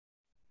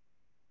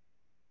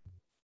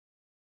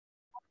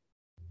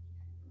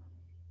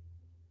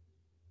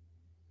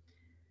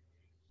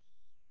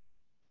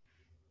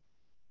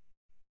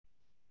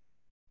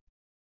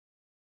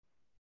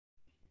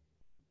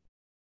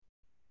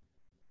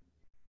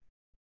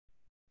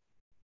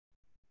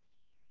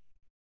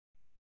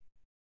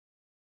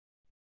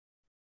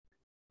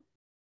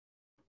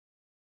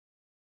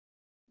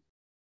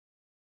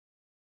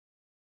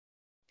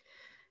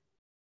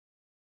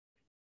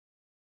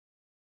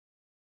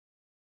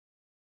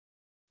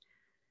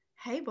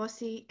Hey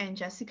Bossy and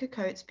Jessica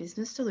Coates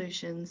Business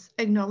Solutions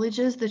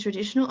acknowledges the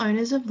traditional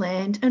owners of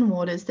land and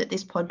waters that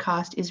this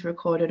podcast is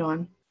recorded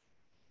on.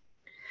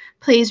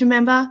 Please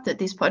remember that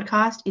this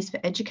podcast is for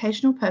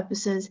educational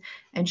purposes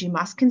and you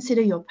must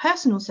consider your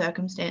personal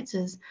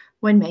circumstances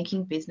when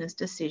making business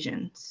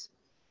decisions.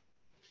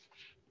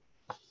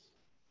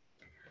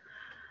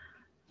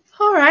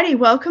 Alrighty,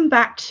 welcome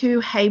back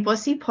to Hey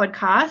Bossy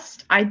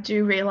Podcast. I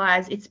do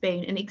realise it's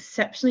been an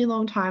exceptionally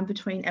long time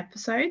between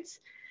episodes.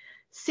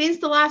 Since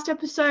the last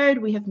episode,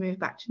 we have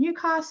moved back to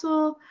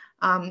Newcastle.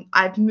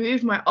 I've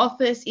moved my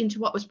office into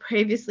what was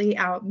previously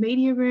our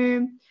media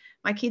room.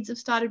 My kids have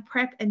started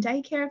prep and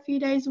daycare a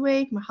few days a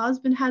week. My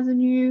husband has a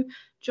new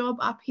job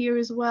up here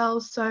as well.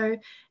 So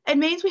it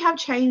means we have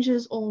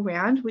changes all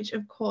around, which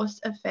of course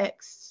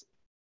affects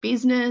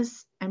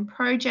business and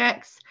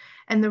projects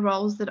and the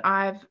roles that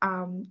I've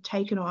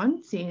taken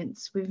on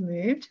since we've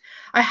moved.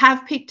 I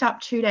have picked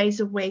up 2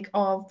 days a week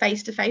of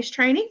face-to-face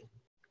training.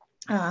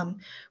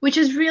 Which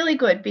is really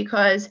good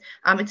because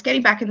it's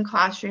getting back in the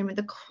classroom. And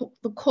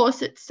the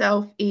course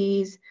itself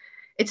it's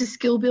a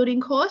skill building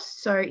course,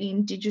 so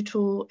in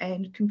digital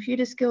and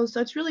computer skills.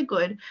 So it's really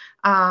good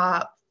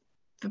for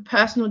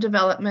personal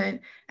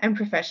development and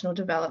professional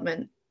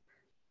development.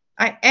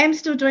 I am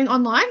still doing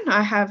online.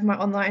 I have my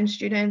online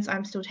students.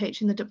 I'm still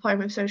teaching the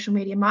Diploma of Social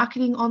Media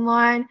Marketing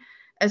online,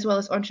 as well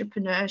as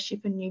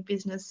entrepreneurship and new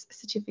business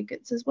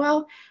certificates as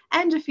well,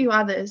 and a few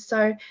others.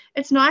 So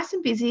it's nice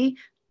and busy,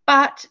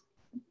 but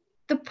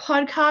the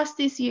podcast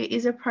this year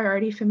is a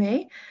priority for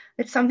me.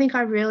 It's something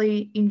I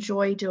really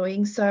enjoy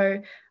doing.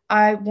 So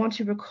I want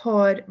to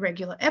record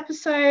regular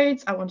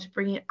episodes. I want to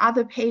bring in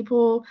other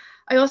people.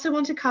 I also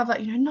want to cover,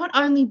 not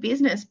only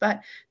business, but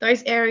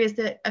those areas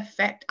that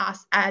affect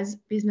us as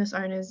business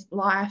owners,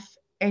 life,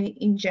 and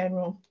in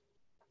general.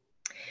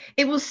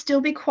 It will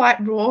still be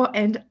quite raw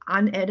and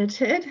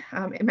unedited.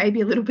 It may be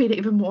a little bit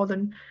even more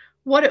than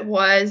what it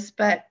was,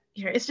 but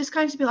it's just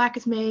going to be like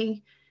it's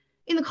me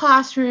in the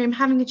classroom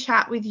having a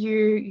chat with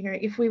you.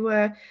 If we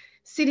were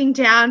sitting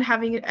down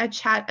having a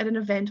chat at an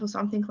event or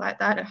something like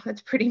that,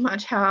 that's pretty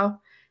much how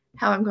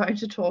I'm going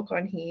to talk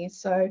on here.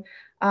 So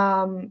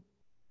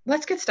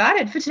let's get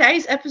started. For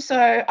today's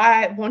episode,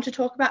 I want to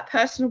talk about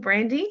personal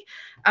branding.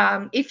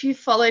 If you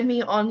followed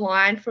me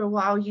online for a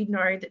while, you'd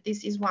know that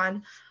this is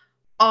one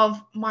of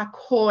my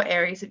core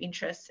areas of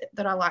interest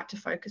that I like to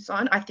focus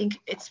on. I think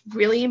it's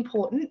really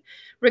important,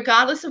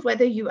 regardless of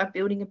whether you are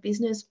building a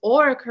business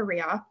or a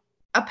career.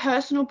 A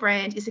personal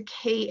brand is a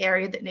key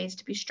area that needs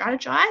to be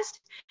strategized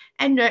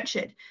and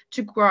nurtured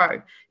to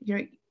grow.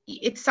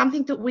 It's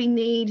something that we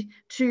need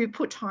to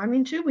put time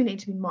into, we need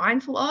to be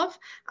mindful of,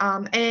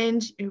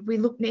 and we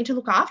need to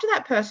look after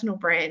that personal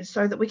brand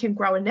so that we can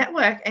grow a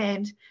network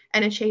and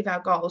achieve our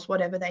goals,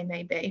 whatever they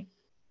may be.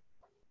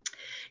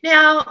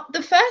 Now,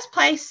 the first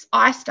place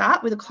I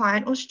start with a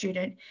client or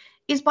student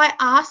is by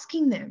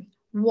asking them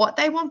what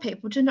they want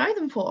people to know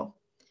them for.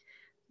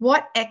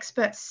 What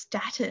expert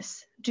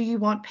status do you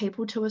want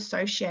people to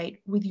associate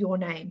with your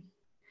name?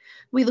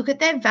 We look at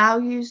their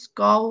values,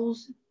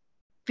 goals,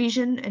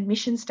 vision, and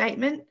mission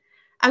statement,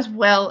 as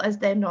well as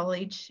their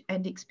knowledge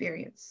and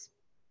experience.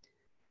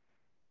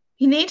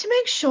 You need to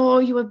make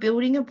sure you are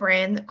building a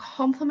brand that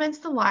complements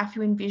the life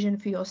you envision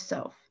for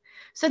yourself.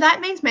 So that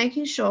means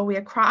making sure we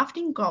are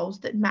crafting goals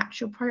that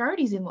match your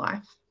priorities in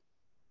life.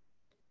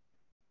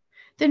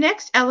 The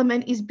next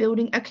element is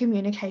building a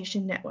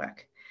communication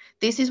network.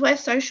 This is where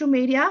social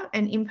media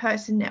and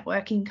in-person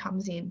networking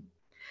comes in.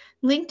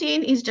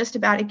 LinkedIn is just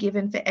about a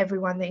given for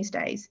everyone these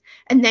days.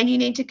 And then you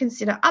need to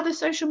consider other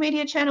social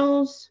media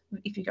channels,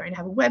 if you're going to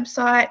have a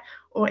website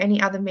or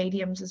any other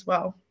mediums as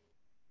well.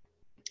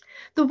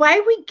 The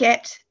way we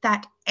get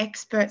that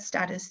expert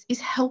status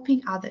is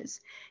helping others,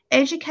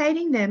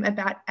 educating them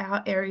about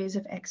our areas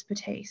of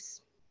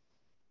expertise.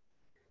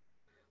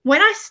 When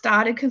I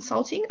started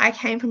consulting, I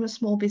came from a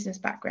small business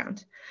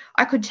background.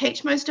 I could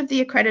teach most of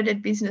the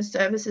accredited business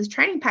services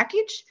training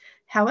package.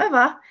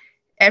 However,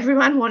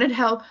 everyone wanted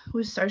help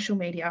with social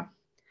media.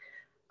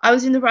 I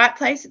was in the right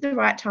place at the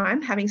right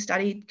time, having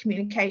studied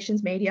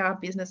communications, media,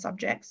 business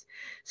subjects.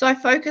 So I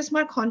focused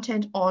my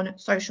content on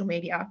social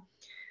media.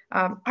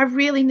 I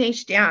really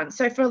niched down.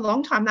 So for a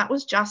long time, that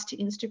was just to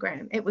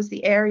Instagram. It was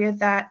the area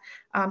that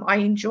I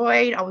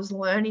enjoyed, I was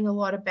learning a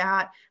lot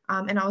about,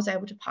 and I was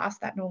able to pass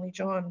that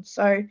knowledge on.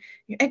 So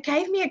it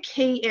gave me a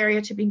key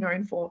area to be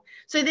known for.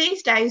 So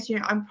these days,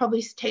 I'm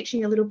probably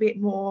teaching a little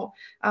bit more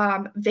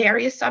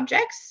various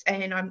subjects,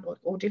 and I'm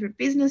all different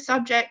business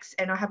subjects,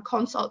 and I have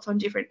consults on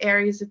different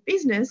areas of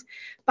business.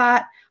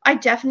 But I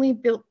definitely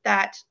built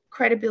that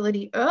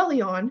credibility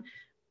early on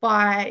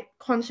by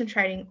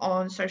concentrating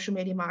on social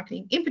media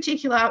marketing, in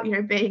particular,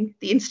 being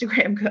the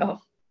Instagram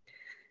girl.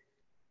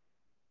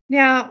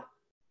 Now,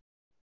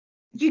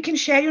 you can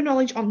share your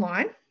knowledge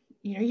online.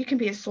 You can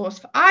be a source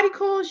for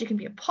articles, you can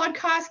be a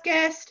podcast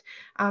guest,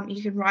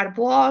 you can write a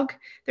blog.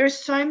 There are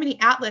so many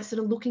outlets that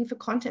are looking for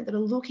content, that are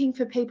looking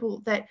for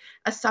people that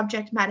are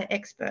subject matter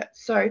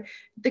experts. So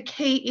the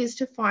key is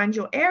to find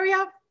your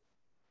area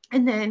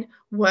and then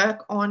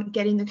work on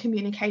getting the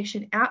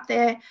communication out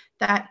there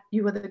that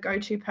you are the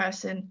go-to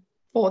person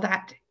for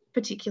that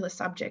particular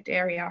subject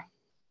area.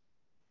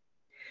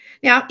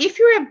 Now, if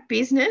you're a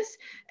business,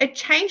 it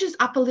changes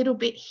up a little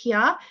bit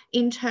here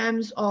in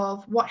terms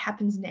of what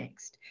happens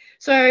next.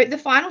 So the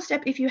final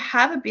step, if you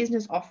have a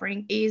business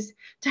offering, is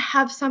to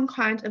have some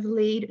kind of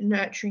lead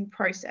nurturing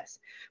process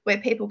where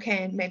people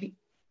can maybe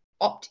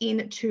opt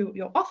in to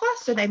your offer.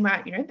 So they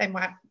might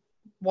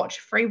watch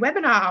a free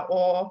webinar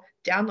or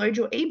download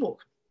your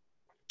ebook.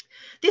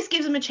 This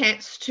gives them a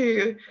chance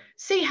to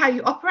see how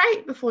you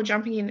operate before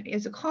jumping in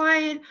as a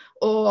client,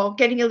 or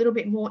getting a little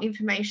bit more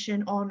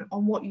information on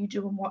what you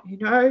do and what you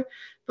know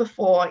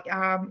before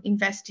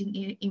investing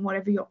in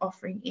whatever your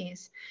offering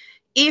is.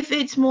 If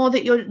it's more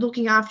that you're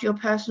looking after your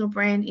personal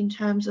brand in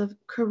terms of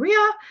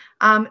career,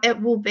 it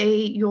will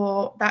be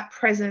that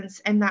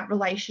presence and that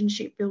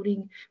relationship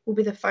building will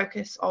be the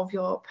focus of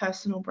your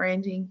personal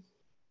branding.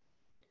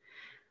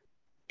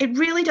 It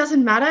really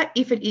doesn't matter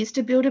if it is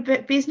to build a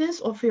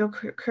business or for your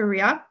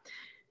career.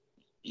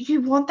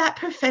 You want that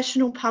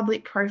professional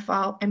public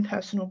profile and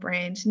personal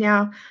brand.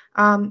 Now,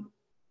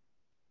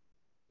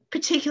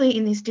 particularly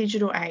in this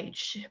digital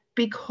age,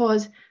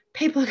 because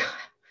people are,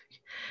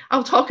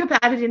 I'll talk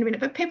about it in a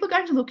minute, but people are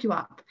going to look you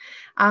up.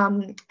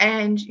 And,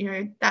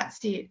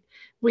 that's it.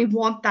 We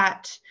want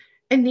that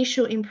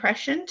initial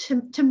impression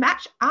to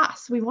match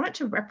us. We want it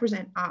to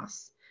represent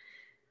us.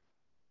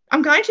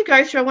 I'm going to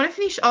go through, I want to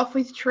finish off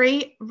with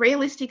 3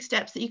 realistic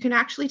steps that you can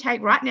actually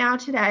take right now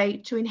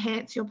today to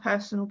enhance your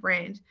personal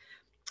brand.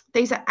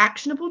 These are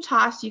actionable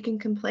tasks you can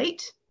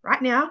complete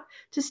right now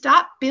to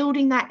start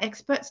building that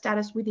expert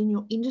status within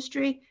your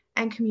industry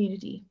and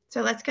community.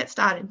 So let's get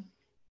started.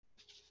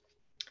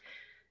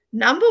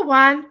 Number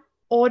 1,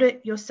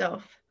 audit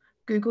yourself.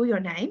 Google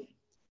your name,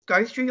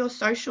 go through your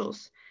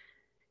socials.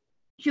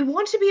 You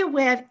want to be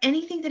aware of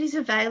anything that is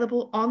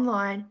available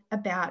online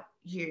about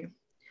you.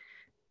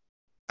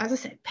 As I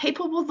said,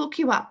 people will look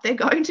you up. They're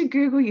going to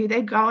Google you.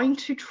 They're going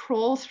to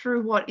trawl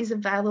through what is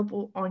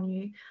available on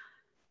you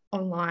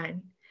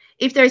online.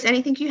 If there's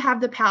anything you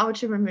have the power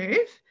to remove,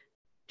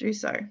 do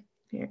so.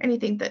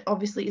 Anything that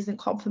obviously isn't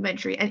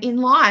complementary and in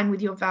line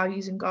with your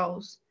values and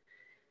goals.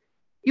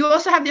 You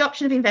also have the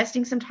option of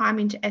investing some time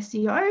into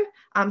SEO.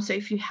 So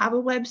if you have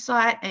a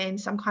website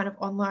and some kind of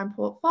online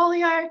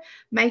portfolio,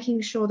 making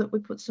sure that we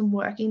put some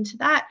work into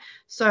that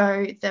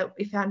so that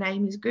if our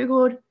name is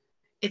Googled,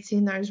 it's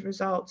in those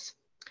results.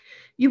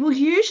 You will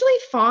usually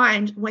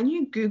find when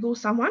you Google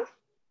someone,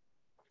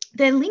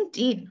 their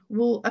LinkedIn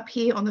will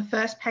appear on the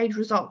first page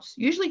results,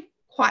 usually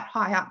quite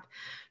high up.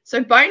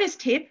 So bonus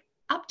tip,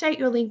 update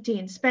your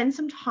LinkedIn, spend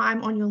some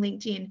time on your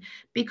LinkedIn,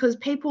 because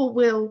people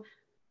will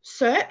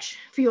search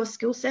for your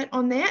skill set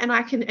on there. And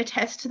I can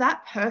attest to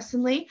that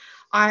personally.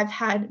 I've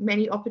had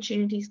many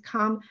opportunities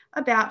come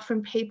about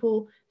from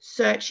people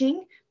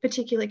searching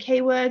particular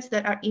keywords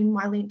that are in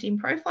my LinkedIn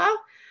profile.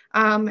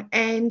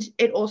 And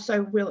it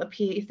also will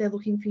appear, if they're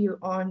looking for you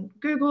on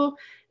Google,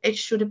 it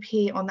should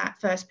appear on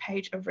that first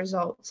page of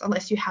results,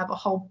 unless you have a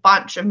whole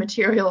bunch of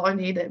material on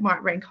you that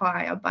might rank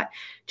higher. But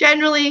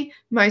generally,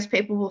 most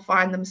people will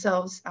find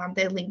themselves,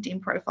 their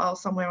LinkedIn profile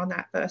somewhere on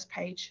that first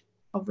page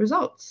of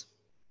results.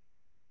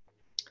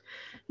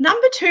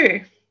 Number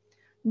 2,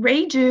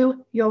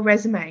 redo your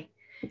resume.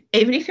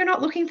 Even if you're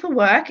not looking for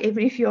work,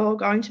 even if you're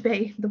going to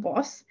be the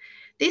boss,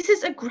 this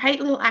is a great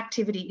little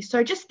activity.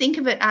 So just think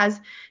of it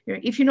as,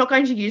 if you're not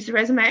going to use the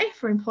resume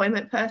for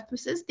employment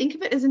purposes, think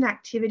of it as an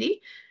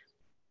activity.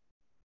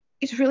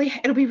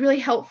 It'll be really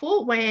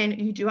helpful when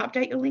you do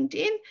update your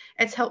LinkedIn.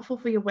 It's helpful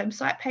for your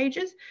website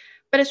pages,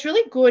 but it's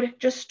really good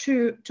just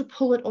to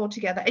pull it all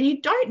together. And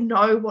you don't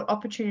know what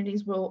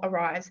opportunities will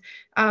arise.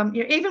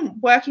 Even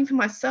working for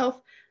myself,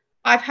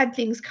 I've had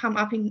things come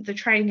up in the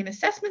training and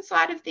assessment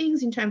side of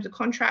things in terms of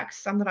contracts,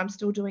 some that I'm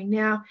still doing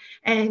now,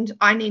 and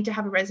I need to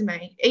have a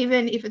resume,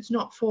 even if it's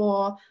not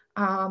for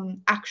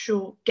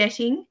actual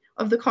getting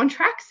of the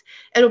contracts.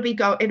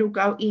 It'll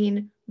go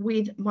in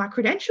with my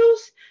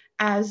credentials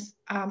as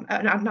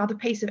another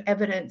piece of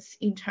evidence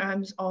in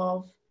terms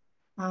of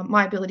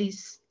my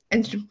abilities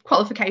and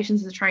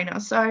qualifications as a trainer.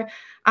 So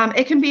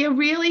it can be a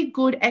really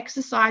good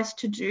exercise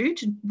to do,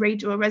 to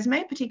redo a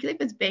resume, particularly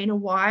if it's been a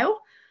while.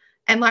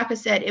 And like I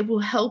said, it will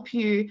help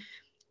you,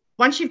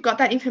 once you've got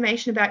that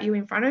information about you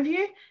in front of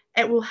you,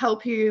 it will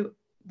help you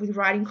with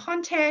writing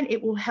content.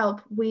 It will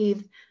help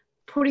with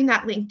putting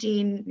that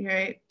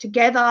LinkedIn,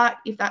 together,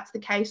 if that's the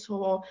case,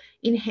 or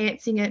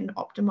enhancing it and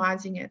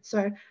optimizing it.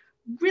 So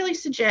really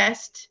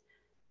suggest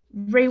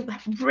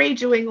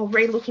redoing or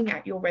re-looking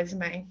at your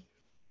resume.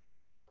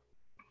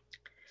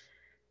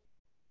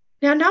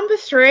 Now, number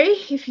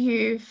 3, if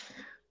you've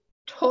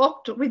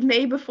talked with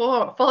me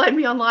before, followed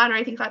me online or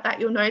anything like that,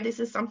 you'll know this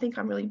is something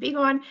I'm really big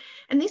on.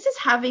 And this is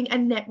having a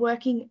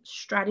networking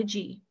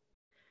strategy.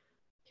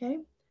 Okay.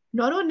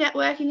 Not all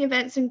networking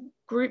events and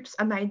groups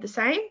are made the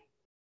same.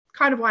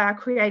 Kind of why I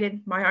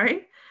created my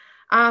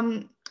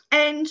own.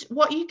 And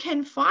what you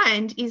can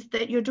find is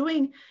that you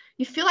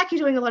feel like you're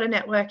doing a lot of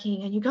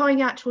networking and you're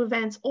going out to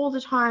events all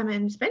the time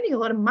and spending a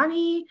lot of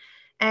money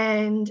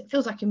and it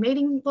feels like you're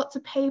meeting lots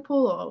of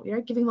people,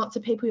 or giving lots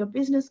of people your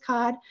business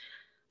card,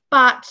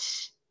 but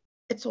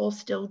it's all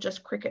still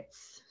just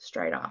crickets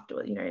straight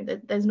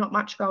afterward. There's not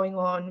much going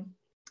on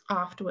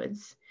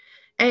afterwards.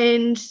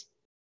 And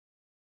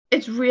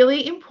it's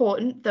really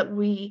important that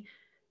we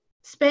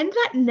spend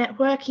that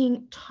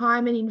networking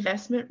time and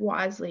investment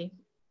wisely.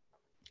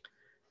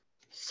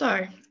 So,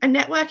 a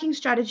networking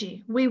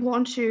strategy. We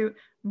want to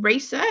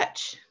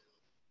research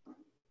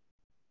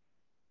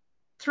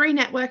 3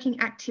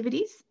 networking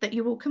activities that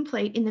you will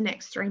complete in the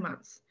next 3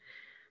 months.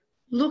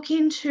 Look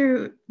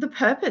into the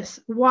purpose.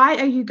 Why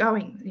are you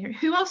going?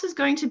 Who else is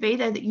going to be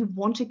there that you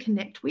want to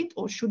connect with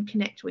or should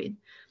connect with?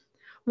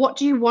 What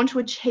do you want to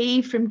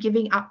achieve from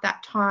giving up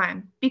that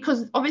time?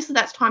 Because obviously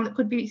that's time that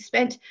could be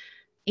spent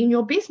in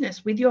your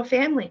business, with your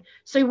family.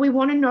 So we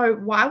want to know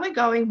why we're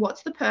going,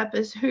 what's the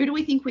purpose, who do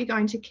we think we're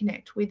going to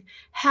connect with,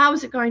 how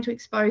is it going to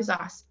expose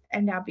us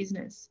and our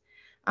business?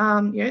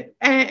 And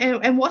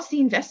what's the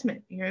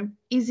investment?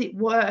 Is it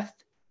worth,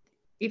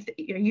 if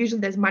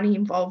usually there's money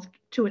involved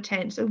to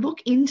attend. So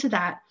look into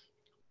that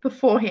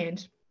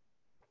beforehand.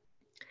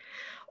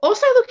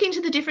 Also look into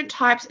the different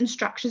types and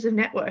structures of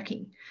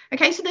networking.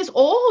 Okay, so there's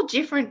all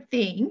different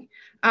things,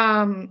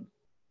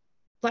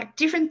 like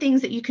different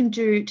things that you can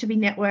do to be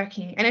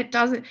networking. And it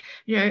doesn't,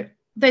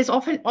 there's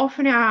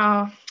often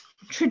our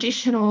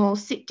traditional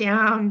sit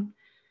down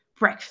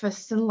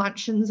breakfasts and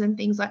luncheons and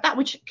things like that,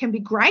 which can be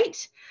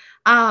great.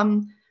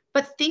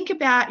 But think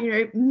about,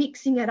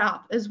 mixing it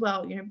up as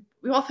well.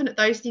 We often at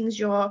those things,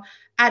 you're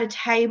at a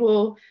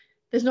table,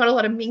 there's not a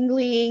lot of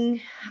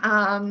mingling,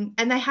 and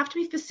they have to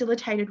be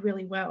facilitated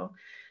really well.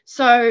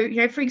 So,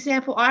 for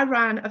example, I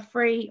run a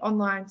free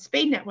online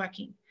speed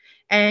networking,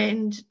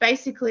 and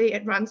basically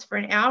it runs for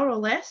an hour or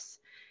less.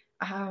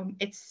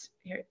 It's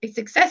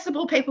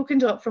accessible. People can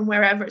do it from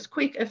wherever. It's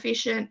quick,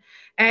 efficient,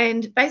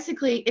 and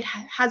basically it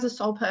has a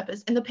sole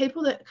purpose. And the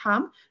people that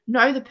come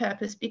know the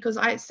purpose, because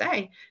I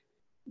say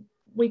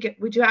we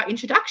do our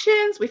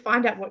introductions, we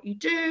find out what you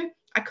do,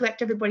 I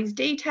collect everybody's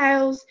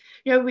details.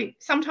 We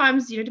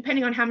sometimes,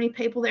 depending on how many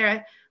people there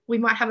are, we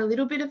might have a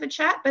little bit of a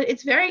chat, but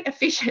it's very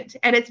efficient,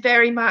 and it's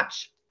very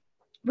much,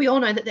 we all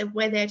know that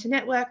we're there to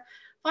network,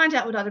 find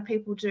out what other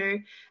people do.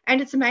 And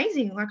it's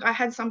amazing. Like, I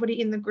had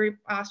somebody in the group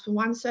ask for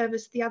one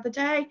service the other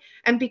day,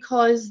 and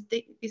because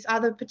this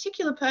other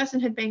particular person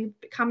had been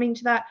coming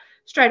to that,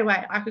 straight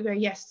away I could go,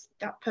 yes,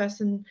 that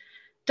person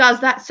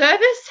does that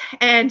service,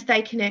 and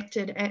they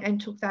connected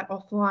and took that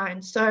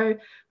offline. So,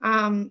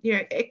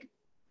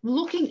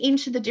 looking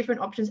into the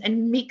different options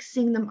and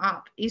mixing them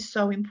up is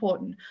so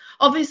important.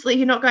 Obviously,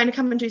 you're not going to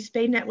come and do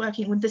speed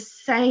networking with the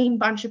same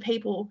bunch of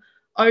people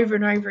over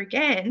and over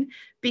again,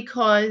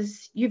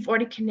 because you've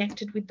already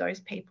connected with those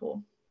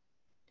people.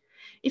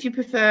 If you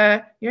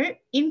prefer,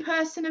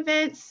 in-person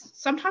events,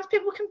 sometimes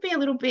people can be a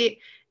little bit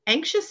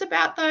anxious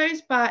about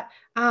those, but,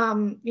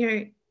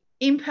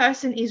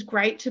 in-person is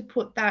great to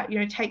put that,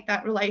 take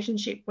that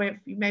relationship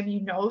where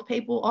maybe of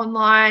people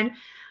online.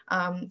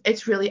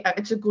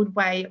 It's a good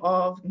way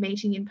of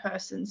meeting in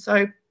person.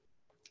 So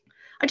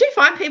I do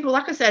find people,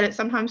 like I said, it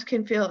sometimes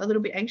can feel a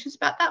little bit anxious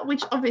about that,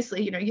 which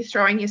obviously, you're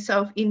throwing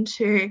yourself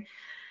into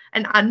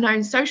an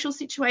unknown social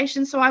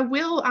situation. So I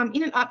will,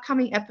 in an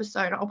upcoming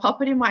episode, I'll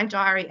pop it in my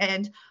diary,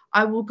 and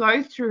I will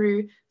go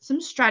through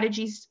some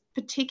strategies,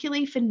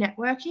 particularly for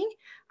networking,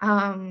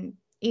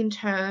 in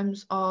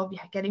terms of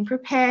getting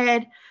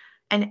prepared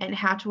and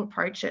how to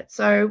approach it.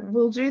 So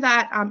we'll do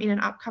that in an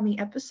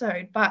upcoming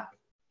episode. But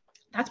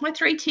that's my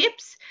 3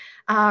 tips.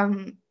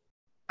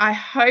 I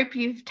hope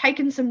you've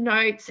taken some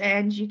notes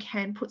and you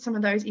can put some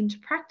of those into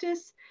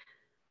practice.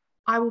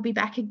 I will be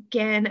back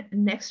again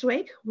next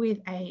week with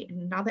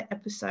another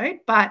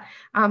episode. But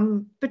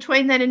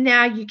between then and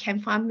now, you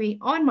can find me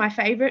on my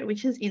favorite,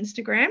 which is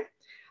Instagram.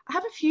 I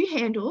have a few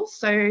handles.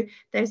 So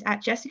there's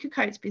at Jessica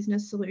Coates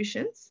Business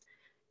Solutions,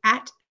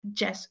 at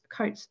Jess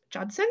Coates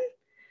Judson,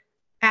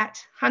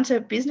 at Hunter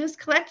Business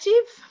Collective,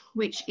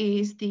 which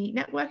is the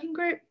networking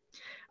group,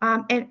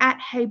 and at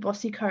Hey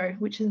Bossy Co,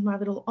 which is my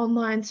little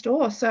online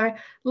store. So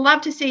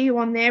love to see you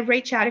on there.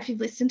 Reach out if you've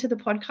listened to the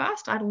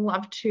podcast. I'd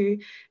love to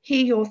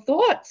hear your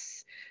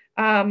thoughts.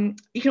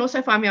 You can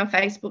also find me on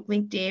Facebook,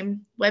 LinkedIn.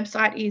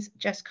 Website is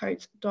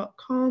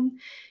jesscoates.com.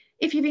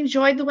 If you've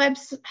enjoyed the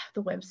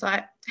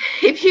website,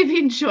 if you've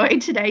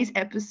enjoyed today's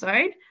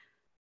episode,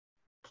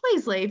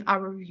 please leave a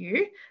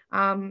review.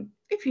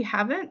 If you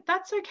haven't,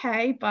 that's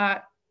okay,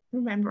 but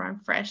remember, I'm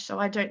fresh, so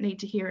I don't need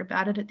to hear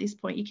about it at this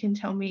point. You can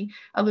tell me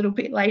a little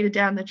bit later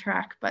down the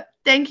track. But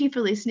thank you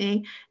for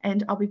listening,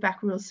 and I'll be back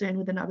real soon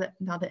with another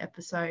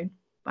episode.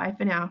 Bye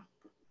for now.